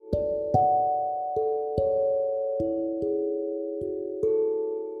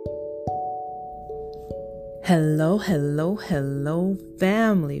Hello, hello, hello,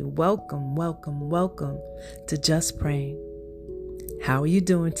 family. Welcome, welcome, welcome to Just Praying. How are you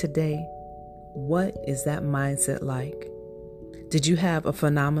doing today? What is that mindset like? Did you have a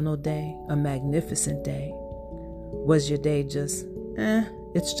phenomenal day, a magnificent day? Was your day just,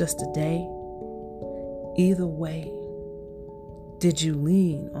 it's just a day? Either way, did you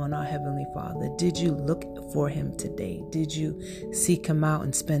lean on our Heavenly Father? Did you look for Him today? Did you seek Him out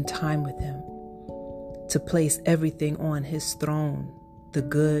and spend time with Him? To place everything on His throne, the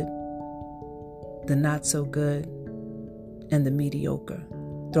good, the not so good, and the mediocre.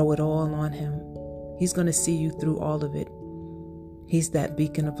 Throw it all on Him. He's going to see you through all of it. He's that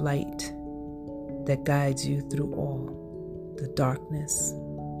beacon of light that guides you through all the darkness.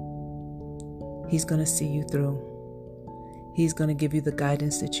 He's going to see you through. He's going to give you the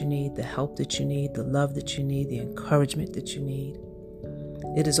guidance that you need, the help that you need, the love that you need, the encouragement that you need.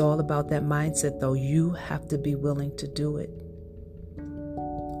 It is all about that mindset, though. You have to be willing to do it.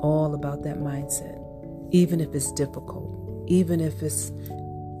 All about that mindset. Even if it's difficult, even if it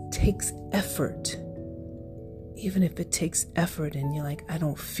takes effort, even if it takes effort and you're like, I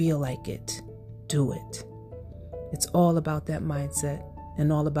don't feel like it, do it. It's all about that mindset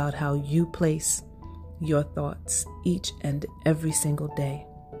and all about how you place your thoughts each and every single day.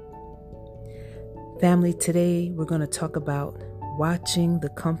 Family, today we're going to talk about watching the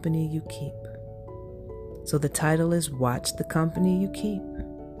company you keep. So the title is Watch the Company You Keep.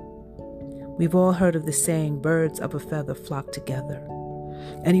 We've all heard of the saying, birds of a feather flock together.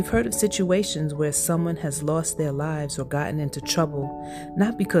 And you've heard of situations where someone has lost their lives or gotten into trouble,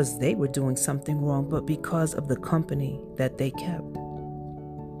 not because they were doing something wrong, but because of the company that they kept.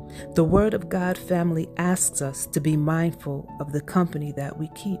 The Word of God, family, asks us to be mindful of the company that we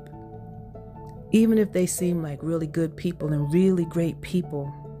keep. Even if they seem like really good people and really great people,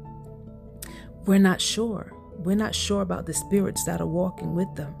 we're not sure. We're not sure about the spirits that are walking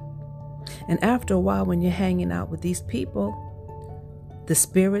with them. And after a while, when you're hanging out with these people, the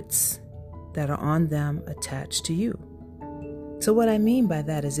spirits that are on them attach to you. So what I mean by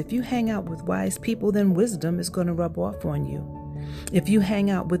that is if you hang out with wise people, then wisdom is going to rub off on you. If you hang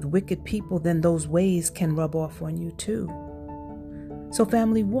out with wicked people, then those ways can rub off on you too. So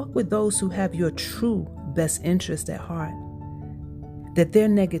family, walk with those who have your true best interest at heart. That their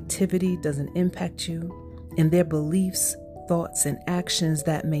negativity doesn't impact you, and their beliefs, thoughts, and actions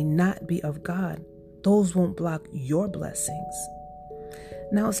that may not be of God, those won't block your blessings.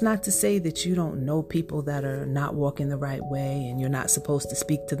 Now, it's not to say that you don't know people that are not walking the right way and you're not supposed to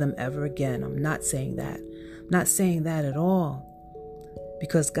speak to them ever again. I'm not saying that. I'm not saying that at all.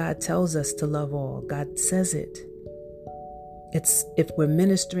 Because God tells us to love all. God says it. It's if we're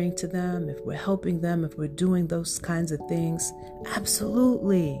ministering to them, if we're helping them, if we're doing those kinds of things,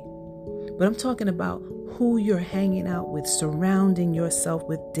 absolutely. But I'm talking about who you're hanging out with, surrounding yourself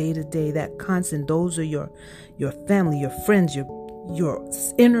with day to day, that constant. Those are your family, your friends, your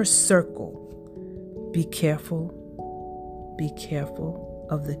inner circle. Be careful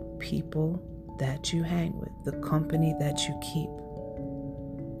of the people that you hang with, the company that you keep.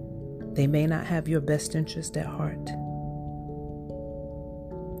 They may not have your best interest at heart.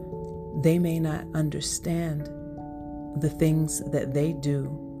 They may not understand the things that they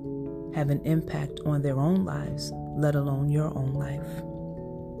do have an impact on their own lives, let alone your own life.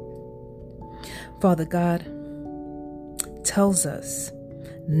 Father God tells us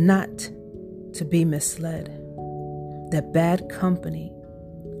not to be misled, that bad company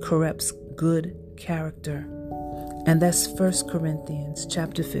corrupts good character. And that's 1 Corinthians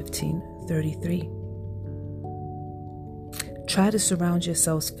chapter 15, 33. Try to surround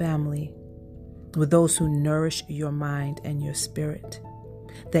yourselves, family, with those who nourish your mind and your spirit,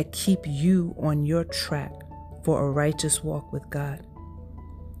 that keep you on your track for a righteous walk with God.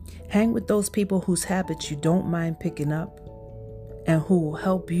 Hang with those people whose habits you don't mind picking up and who will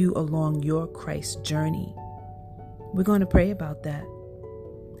help you along your Christ journey. We're going to pray about that.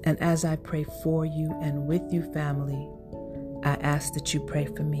 And as I pray for you and with you, family, I ask that you pray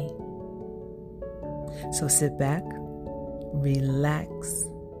for me. So sit back, relax,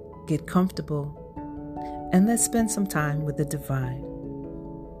 get comfortable, and let's spend some time with the divine.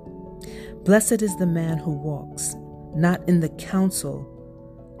 Blessed is the man who walks not in the counsel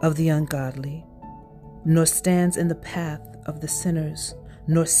of the ungodly, nor stands in the path of the sinners,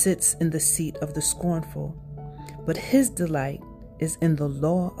 nor sits in the seat of the scornful, but his delight is in the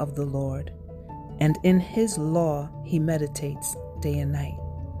law of the Lord, and in his law he meditates day and night.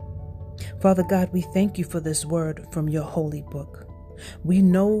 Father God, we thank you for this word from your holy book. We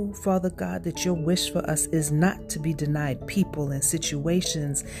know, Father God, that your wish for us is not to be denied people and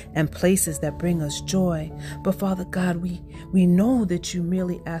situations and places that bring us joy. But Father God, we know that you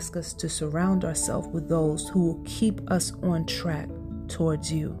merely ask us to surround ourselves with those who will keep us on track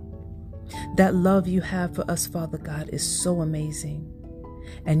towards you. That love you have for us, Father God, is so amazing.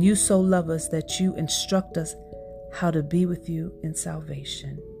 And you so love us that you instruct us how to be with you in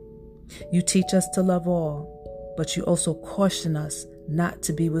salvation. You teach us to love all, but you also caution us not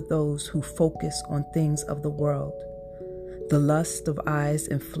to be with those who focus on things of the world, the lust of eyes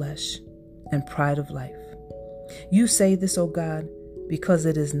and flesh, and pride of life. You say this, O God, because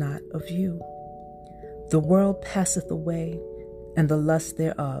it is not of you. The world passeth away, and the lust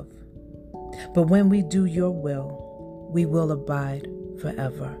thereof. But when we do your will, we will abide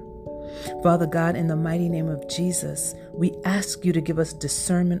forever. Father God, in the mighty name of Jesus, we ask you to give us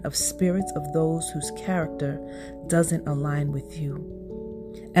discernment of spirits of those whose character doesn't align with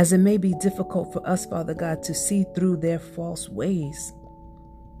you. As it may be difficult for us, Father God, to see through their false ways.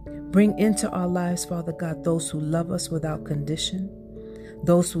 Bring into our lives, Father God, those who love us without condition,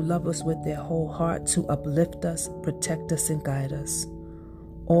 those who love us with their whole heart to uplift us, protect us, and guide us.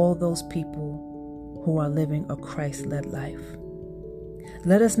 All those people who are living a Christ-led life.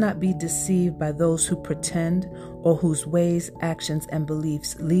 Let us not be deceived by those who pretend or whose ways, actions, and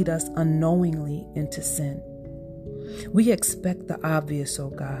beliefs lead us unknowingly into sin. We expect the obvious, O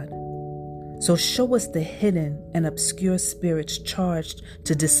God. So show us the hidden and obscure spirits charged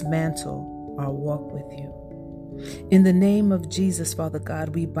to dismantle our walk with you. In the name of Jesus, Father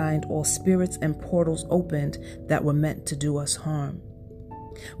God, we bind all spirits and portals opened that were meant to do us harm.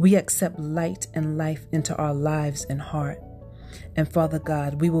 We accept light and life into our lives and heart. And Father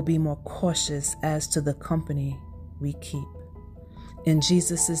God, we will be more cautious as to the company we keep. In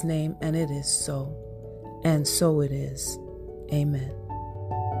Jesus' name, and it is so. And so it is. Amen.